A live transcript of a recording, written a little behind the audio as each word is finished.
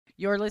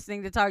You're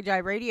listening to Talk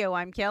Jive Radio.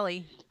 I'm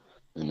Kelly.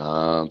 And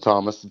I'm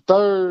Thomas the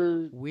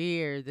Third.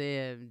 We're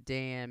them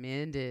damn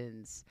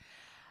Indians.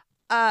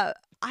 Uh,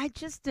 I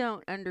just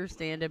don't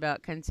understand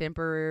about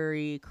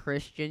contemporary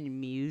Christian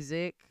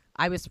music.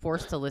 I was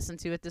forced to listen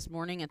to it this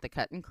morning at the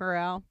Cutting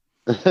Corral,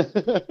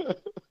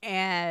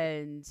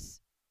 and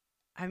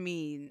I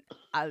mean,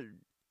 I,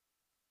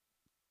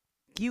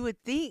 you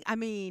would think.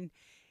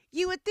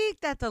 You would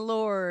think that the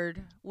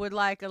Lord would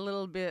like a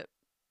little bit.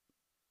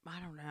 I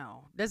don't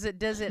know. Does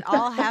it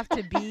all have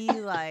to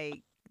be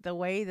like the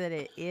way that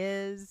it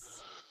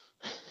is?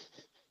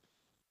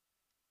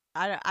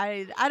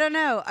 I don't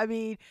know. I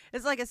mean,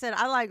 it's like I said.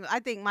 I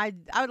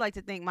would like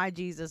to think my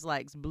Jesus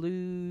likes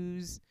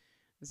blues,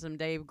 some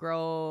Dave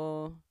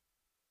Grohl,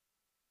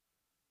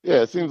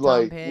 Yeah, it some seems Tom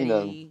like,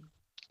 Petty.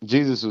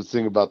 Jesus would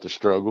sing about the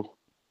struggle.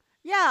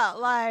 Yeah,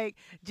 like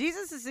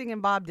Jesus is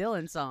singing Bob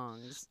Dylan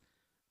songs.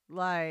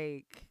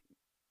 Like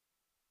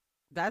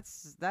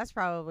that's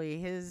probably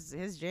his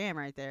jam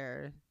right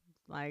there.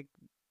 Like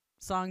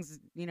songs,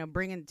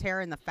 bringing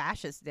tearing the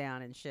fascists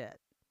down and shit.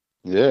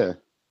 Yeah,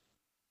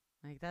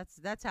 Like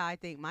that's how I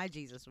think my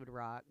Jesus would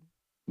rock.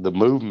 the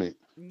movement.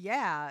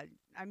 Yeah,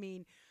 I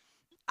mean,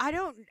 I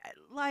don't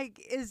like.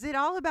 Is it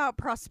all about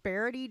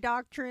prosperity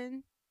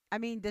doctrine? I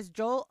mean, does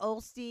Joel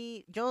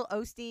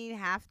Osteen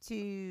have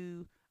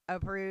to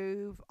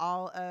approve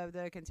all of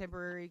the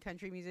contemporary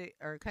country music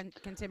or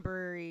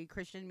contemporary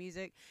Christian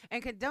music?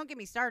 And don't get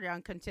me started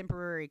on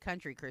contemporary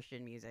country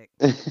Christian music.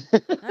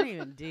 Don't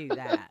even do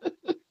that.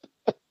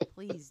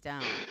 Please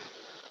don't.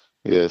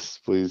 Yes,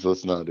 please,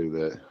 let's not do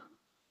that.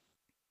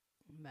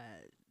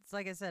 But it's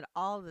like I said,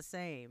 all the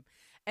same.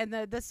 And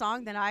the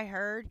song that I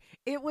heard,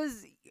 it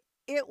was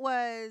it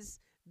was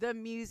the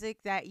music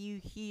that you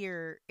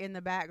hear in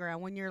the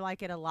background when you're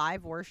like at a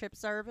live worship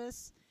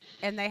service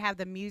and they have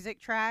the music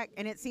track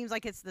and it seems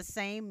like it's the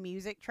same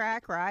music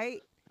track,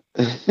 right?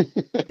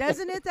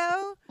 Doesn't it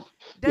though?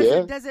 Does it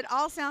Yeah, does it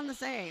all sound the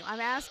same? I'm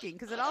asking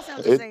because it all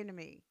sounds the it. same to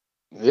me.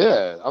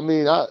 Yeah, I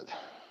mean,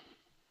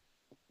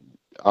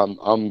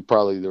 I'm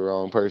probably the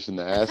wrong person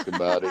to ask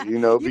about it,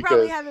 You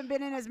probably because haven't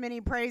been in as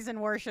many praise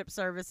and worship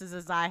services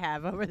as I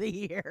have over the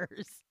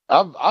years.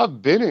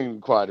 I've been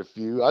in quite a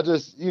few. I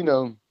just,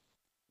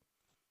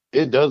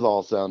 it does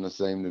all sound the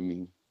same to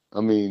me.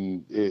 I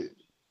mean,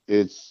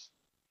 it's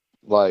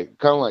like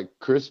kind of like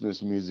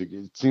Christmas music.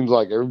 It seems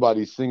like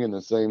everybody's singing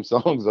the same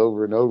songs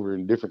over and over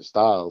in different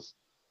styles.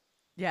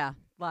 Yeah,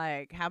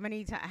 like how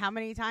many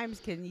times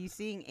can you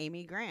sing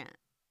Amy Grant?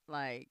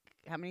 Like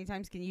how many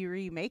times can you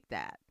remake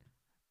that?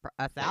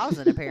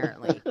 1,000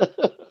 apparently.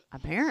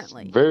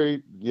 Apparently.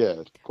 Very,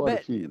 yeah, quite a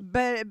But few.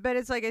 but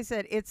it's like I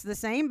said, it's the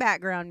same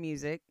background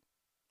music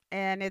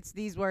and it's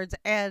these words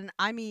and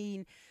I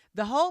mean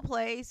the whole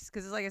place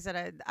cuz like I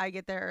said I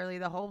get there early.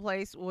 The whole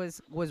place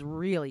was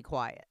really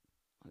quiet.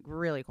 Like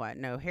really quiet.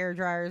 No hair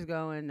dryers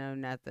going, no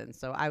nothing.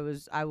 So I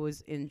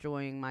was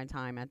enjoying my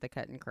time at the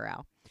Cutting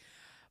Corral.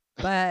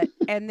 But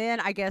and then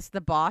I guess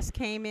the boss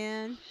came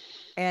in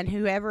and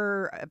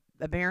whoever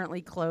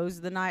apparently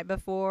closed the night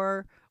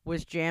before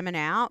was jamming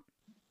out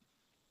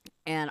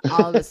and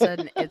all of a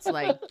sudden it's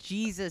like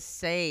Jesus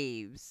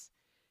saves.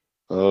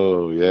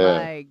 Oh yeah,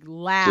 Like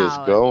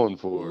just loud, going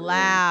for it,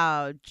 ain't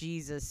loud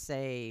Jesus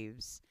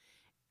saves.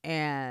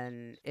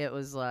 And it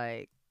was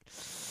like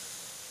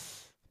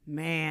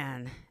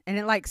man, and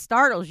it like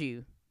startles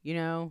you, you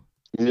know?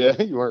 it?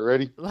 Yeah, you weren't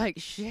ready. Like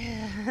shit.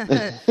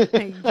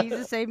 Like,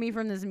 Jesus saved me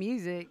from this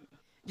music.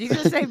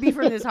 Jesus saved me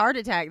from this heart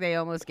attack they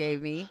almost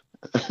gave me.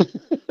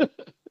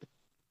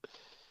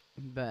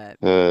 But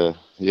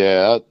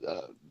Yeah,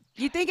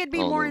 you think it'd I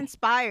be don't more know.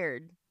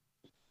 inspired.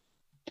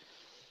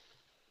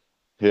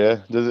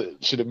 Yeah, does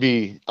it? Should it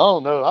be? I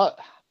don't know.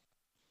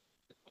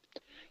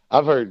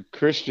 I've heard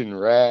Christian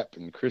rap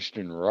and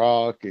Christian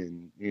rock,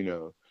 and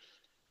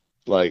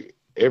like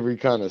every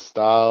kind of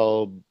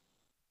style,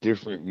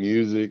 different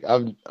music.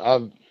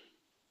 I've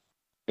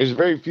There's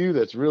very few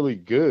that's really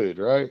good,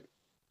 right?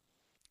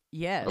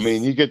 I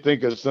mean, Yes. you could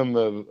think of some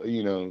of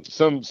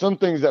some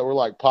things that were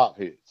like pop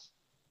hits.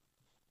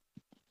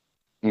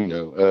 You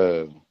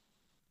know,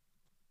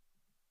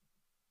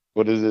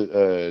 what is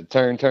it?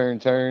 Turn, turn,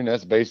 turn.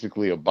 That's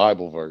basically a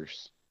Bible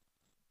verse.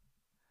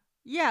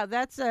 Yeah,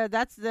 that's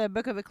the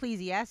book of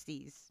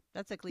Ecclesiastes.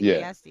 That's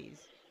Yeah.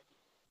 Ecclesiastes.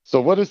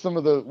 So what is some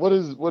of the what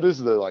is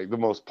the like the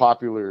most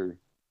popular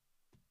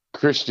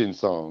Christian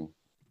song?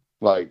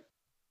 Like,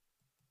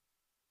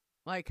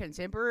 Like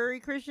contemporary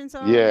Christian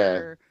song yeah,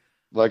 or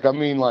like I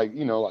mean, like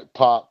like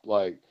pop,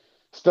 like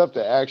stuff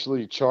that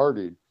actually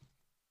charted.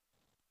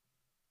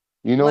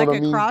 You know what like I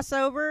a mean?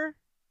 crossover?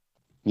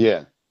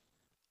 Yeah.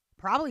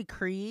 Probably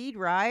Creed,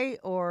 right?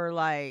 Or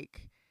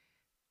like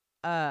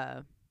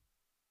uh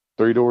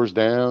Three Doors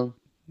Down.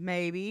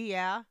 maybe,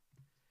 yeah.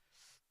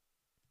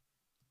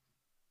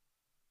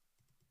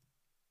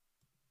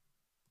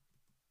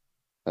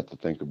 I have to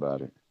think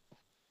about it.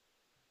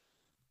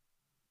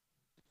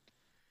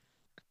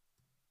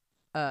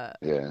 Uh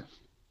Yeah.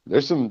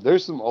 There's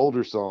some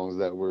older songs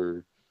that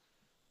were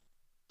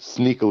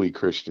sneakily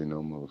Christian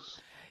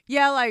almost.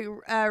 Yeah, like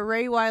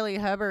Ray Wiley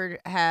Hubbard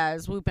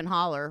has "Whoop and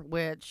Holler,"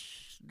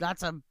 which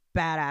that's a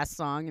badass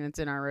song, and it's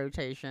in our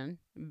rotation.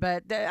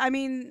 But I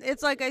mean,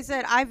 it's like I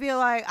said. I feel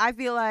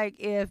like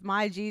if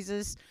my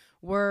Jesus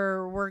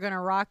were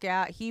gonna rock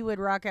out, he would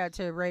rock out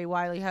to Ray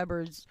Wiley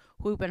Hubbard's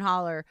 "Whoop and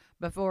Holler"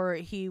 before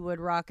he would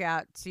rock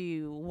out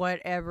to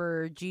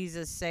whatever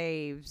Jesus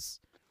Saves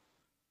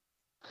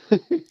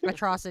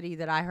atrocity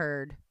that I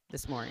heard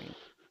this morning.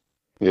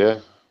 Yeah.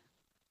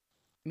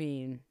 I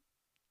mean,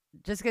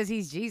 just because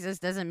he's Jesus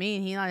doesn't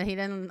mean he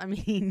doesn't. I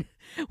mean,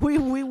 we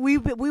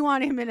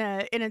want him in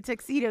a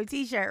tuxedo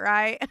T-shirt,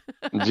 right?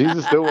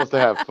 Jesus still wants to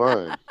have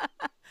fun.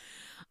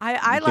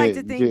 I You like to can't.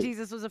 You think can't.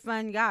 Jesus was a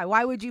fun guy.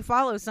 Why would you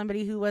follow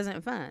somebody who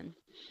wasn't fun?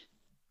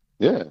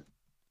 Yeah.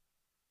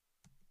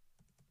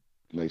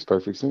 Makes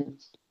perfect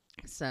sense.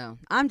 So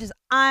I'm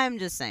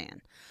just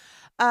saying.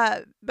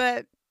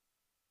 But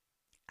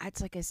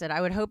it's like I said,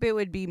 I would hope it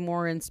would be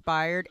more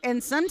inspired.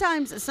 And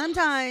sometimes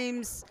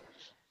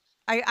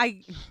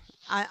I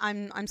I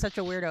I'm such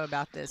a weirdo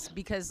about this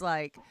because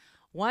like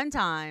one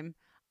time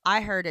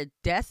I heard a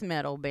death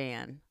metal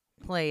band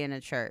play in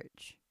a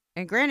church.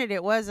 And granted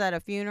it was at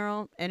a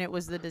funeral and it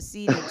was the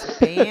decedent's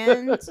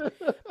band,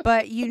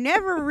 but you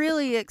never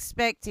really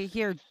expect to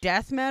hear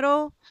death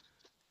metal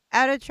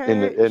at a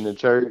In the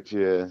church. church,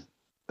 yeah.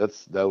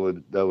 That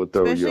would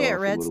throw you Especially at off a little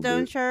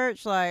Redstone bit.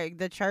 Church, like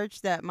the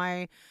church that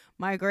my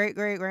great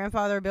great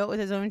grandfather built with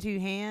his own two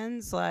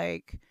hands,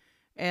 like,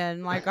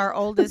 and like our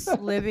oldest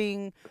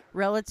living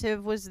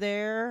relative was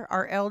there,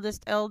 our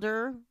eldest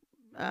elder.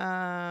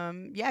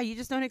 Yeah, you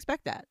just don't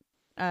expect that.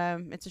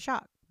 It's a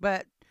shock,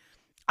 but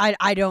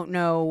I don't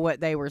know what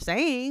they were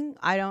saying.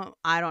 I don't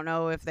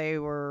know if they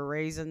were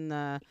raising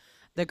the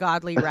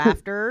godly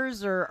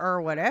rafters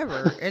or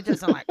whatever. It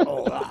just sounded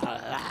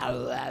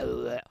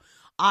like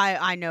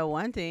I know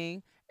one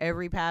thing.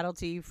 Every paddle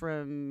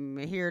from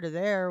here to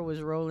there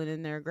was rolling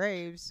in their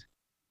graves.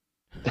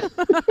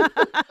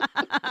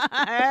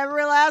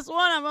 Every last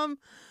one of them.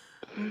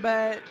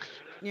 But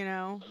you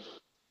know,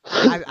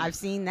 I've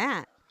seen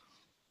that.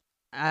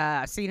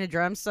 I've seen a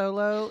drum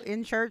solo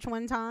in church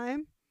one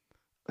time.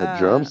 A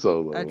drum A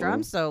solo, drum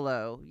huh?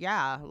 solo,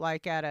 yeah,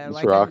 like at a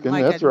That's rocking.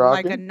 That's like a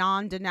rocking.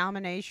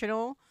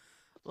 non-denominational,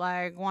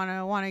 like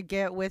wanna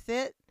get with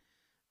it.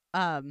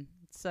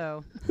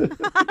 So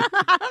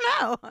I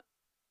don't know.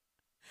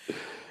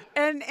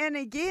 And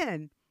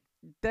again,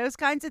 those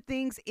kinds of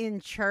things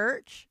in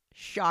church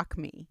shock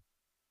me.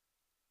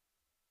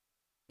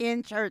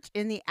 In church,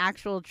 in the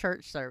actual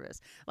church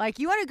service, like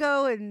you want to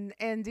go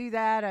and do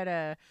that at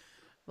a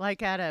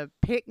like at a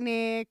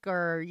picnic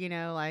or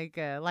like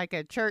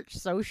a church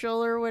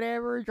social or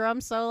whatever,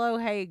 drum solo,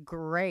 hey,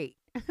 great.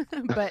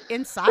 But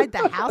inside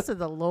the house of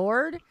the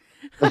Lord,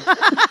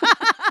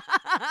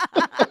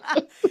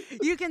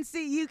 you can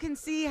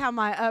see how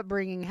my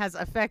upbringing has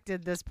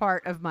affected this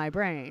part of my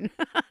brain.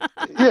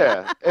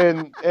 Yeah,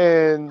 and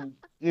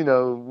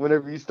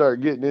whenever you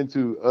start getting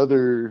into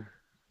other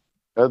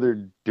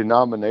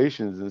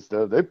denominations and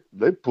stuff,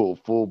 they pull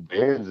full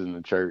bands in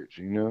the church.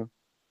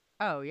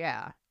 Oh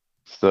yeah.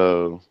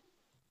 So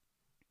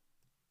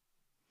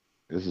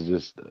this is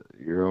just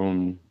your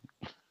own,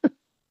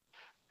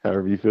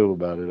 however you feel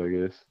about it, I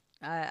guess.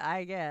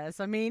 I guess.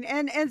 I mean,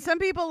 and some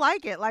people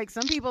like it. Like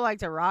some people like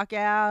to rock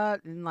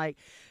out and like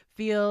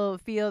feel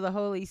the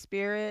Holy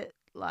Spirit.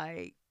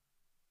 Like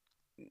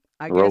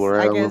I Roll guess I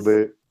around a little guess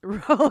bit.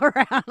 roll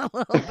around a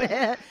little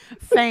bit,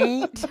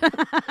 faint.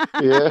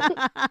 Yeah.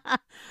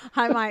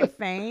 I might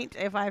faint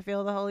if I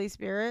feel the Holy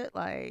Spirit.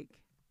 Like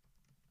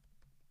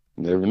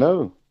Never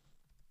know.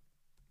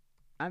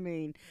 I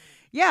mean,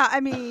 yeah. I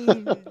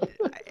mean,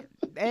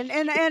 and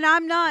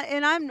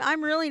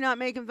I'm really not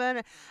making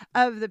fun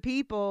of the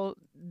people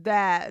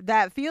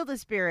that feel the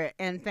Spirit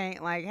and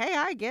think like, hey,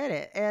 I get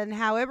it. And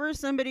however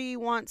somebody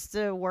wants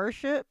to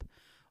worship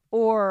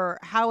or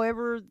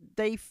however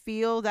they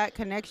feel that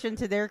connection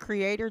to their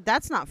creator,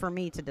 that's not for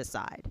me to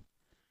decide.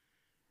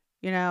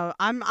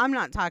 I'm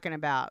not talking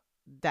about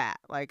that,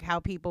 like how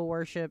people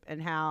worship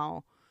and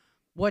how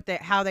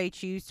they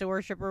choose to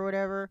worship or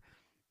whatever.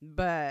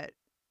 But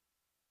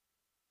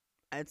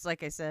it's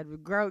like I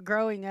said,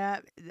 growing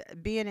up,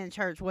 being in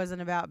church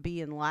wasn't about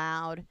being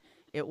loud.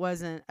 It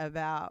wasn't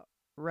about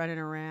running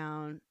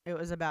around. It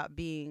was about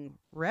being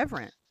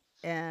reverent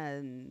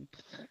and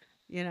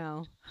you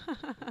know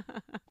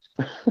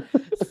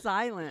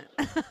silent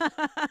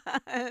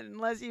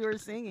unless you were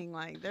singing.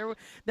 Like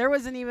there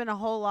wasn't even a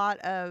whole lot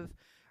of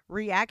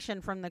reaction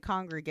from the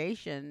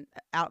congregation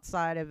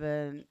outside of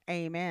an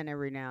amen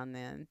every now and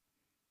then.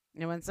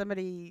 When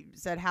somebody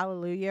said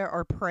hallelujah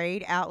or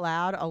prayed out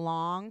loud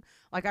along,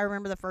 like I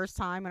remember the first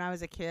time when I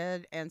was a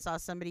kid and saw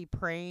somebody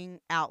praying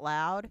out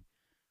loud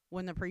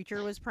when the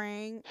preacher was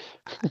praying,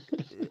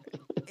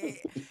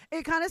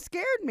 it kind of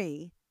scared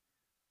me.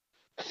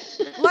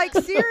 Like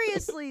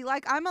seriously,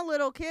 like I'm a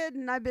little kid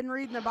and I've been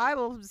reading the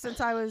Bible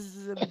since I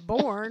was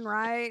born,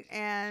 right?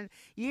 And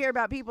you hear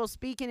about people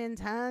speaking in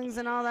tongues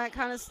and all that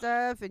kind of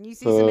stuff, and you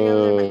see somebody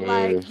over there, Oh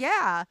like, man.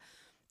 yeah,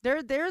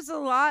 there's a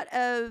lot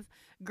of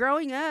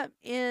growing up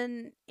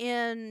in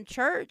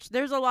church,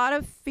 there's a lot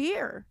of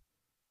fear.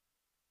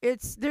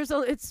 There's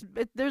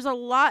a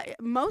lot.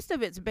 Most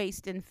of it's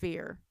based in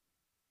fear,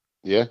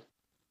 Yeah.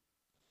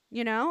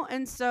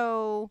 and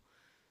so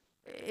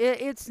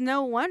it's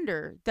no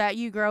wonder that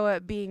you grow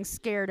up being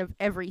scared of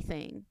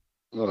everything,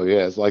 Oh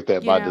yeah, it's like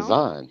that you by know?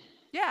 design.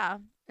 Yeah.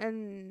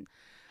 And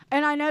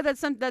I know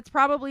that's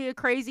probably a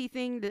crazy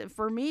thing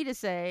for me to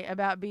say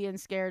about being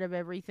scared of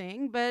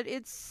everything, but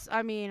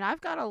I mean,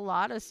 I've got a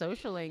lot of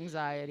social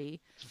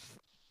anxiety,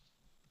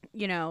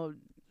 you know,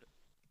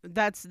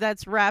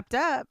 that's wrapped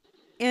up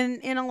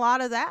in a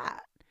lot of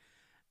that.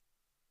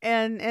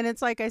 And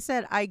it's like I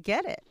said, I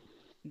get it.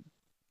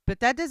 But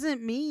that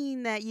doesn't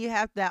mean that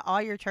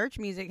all your church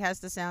music has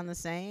to sound the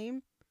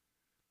same.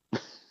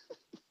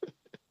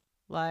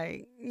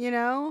 Like,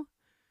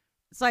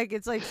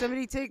 it's like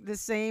somebody took the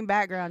same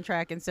background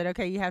track and said,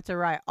 "Okay, you have to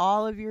write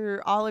all of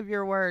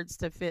your words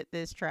to fit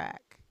this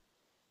track."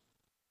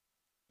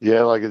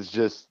 Yeah, like it's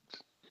just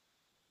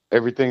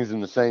everything's in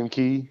the same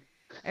key.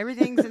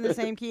 Everything's in the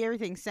same key,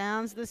 everything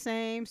sounds the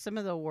same, some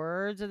of the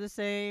words are the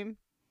same.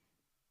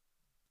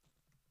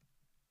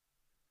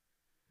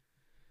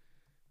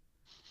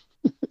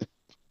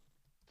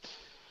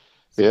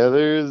 Yeah,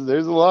 So,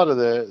 there's a lot of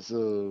that.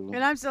 So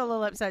and I'm still a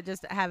little upset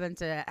just having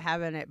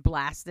it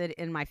blasted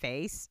in my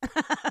face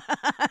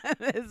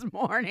this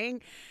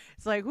morning.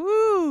 It's like,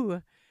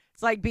 whoo.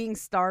 It's like being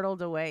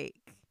startled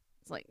awake.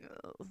 It's like,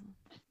 ugh.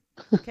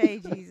 Okay,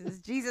 Jesus.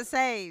 Jesus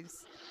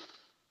saves.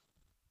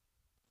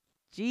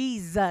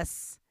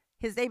 Jesus.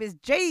 His name is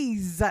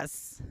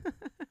Jesus.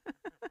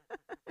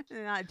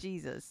 Not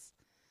Jesus.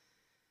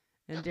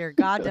 And dear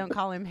God, don't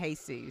call him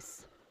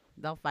Jesus.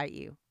 They'll fight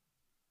you.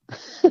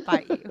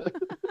 Fight you.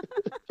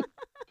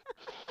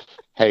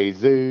 hey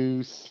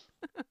Zeus.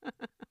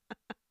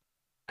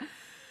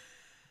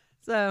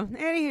 So,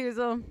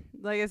 anywho,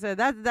 like I said,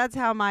 that's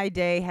how my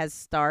day has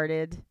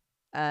started.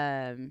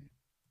 Um,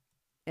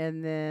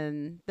 and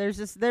then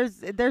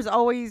there's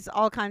always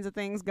all kinds of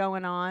things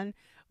going on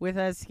with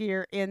us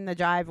here in the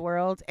Jive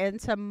world. And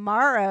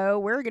tomorrow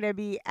we're gonna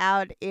be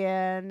out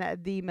in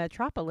the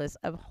metropolis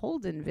of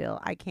Holdenville.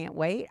 I can't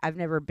wait. I've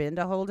never been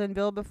to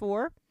Holdenville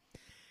before.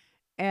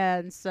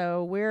 And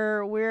so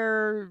we're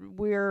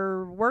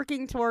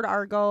working toward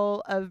our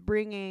goal of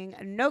bringing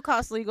no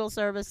cost legal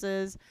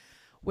services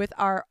with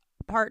our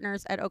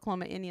partners at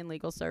Oklahoma Indian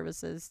Legal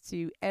Services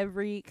to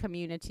every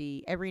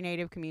community, every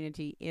Native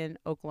community in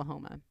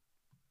Oklahoma.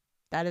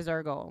 That is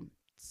our goal.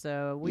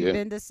 So we've Yeah.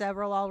 been to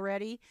several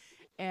already,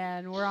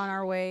 and we're on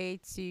our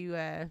way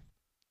to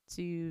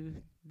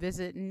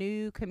visit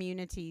new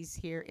communities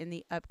here in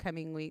the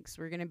upcoming weeks.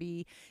 We're going to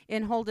be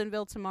in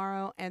Holdenville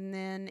tomorrow, and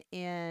then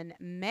in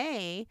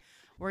May,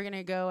 we're going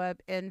to go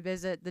up and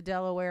visit the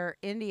Delaware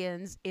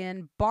Indians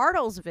in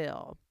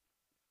Bartlesville.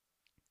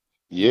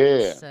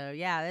 Yeah. So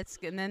yeah, that's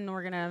good. And then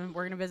we're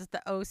gonna visit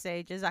the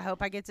Osages. I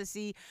hope I get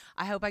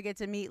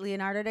to meet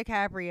Leonardo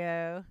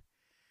DiCaprio.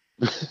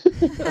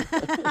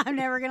 I'm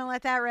never gonna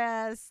let that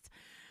rest.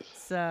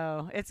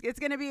 So it's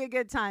gonna be a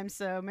good time.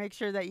 So make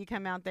sure that you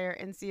come out there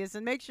and see us,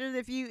 and make sure that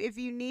if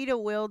you need a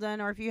will done,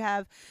 or if you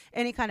have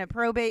any kind of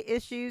probate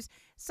issues,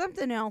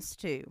 something else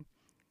too.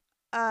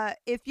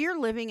 If you're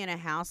living in a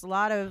house, a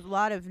lot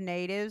of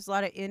natives, a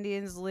lot of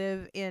Indians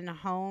live in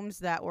homes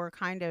that were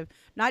kind of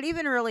not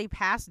even really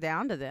passed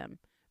down to them,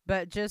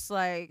 but just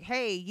like,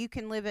 hey, you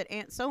can live at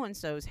Aunt so and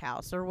so's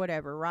house or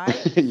whatever,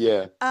 right?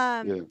 yeah.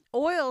 Yeah.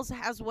 Oils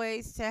has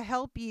ways to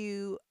help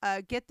you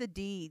get the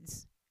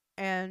deeds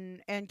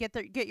and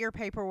get your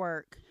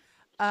paperwork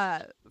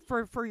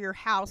for your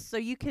house so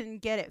you can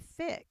get it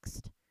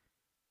fixed.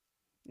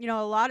 A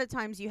lot of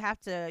times you have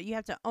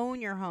to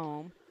own your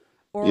home,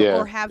 or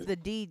Yeah. have the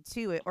deed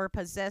to it, or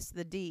possess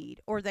the deed,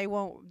 or they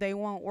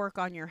won't work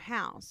on your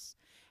house.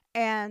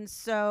 And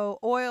so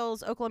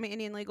Oklahoma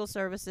Indian Legal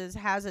Services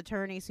has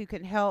attorneys who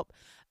can help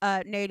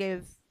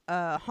native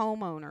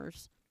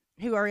homeowners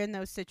who are in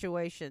those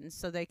situations,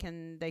 so they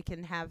can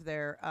have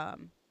their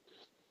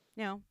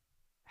you know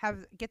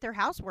get their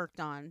house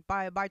worked on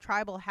by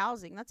tribal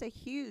housing. That's a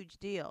huge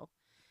deal.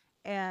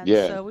 And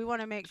Yeah. so we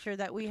want to make sure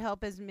that we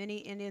help as many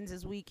Indians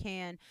as we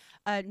can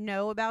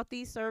know about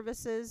these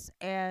services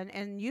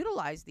and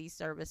utilize these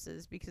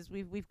services, because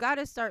we've got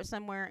to start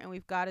somewhere, and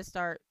we've got to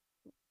start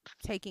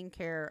taking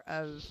care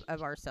of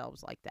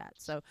ourselves like that.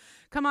 So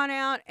come on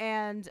out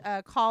and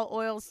call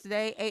Oils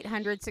today,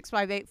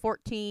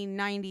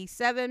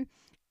 800-658-1497,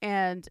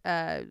 and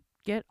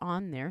get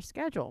on their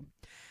schedule.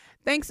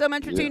 Thanks so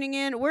much for Yeah. tuning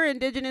in. We're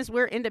Indigenous,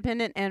 we're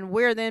independent, and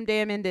we're them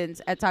damn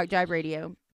Indians at Talk Jive Radio.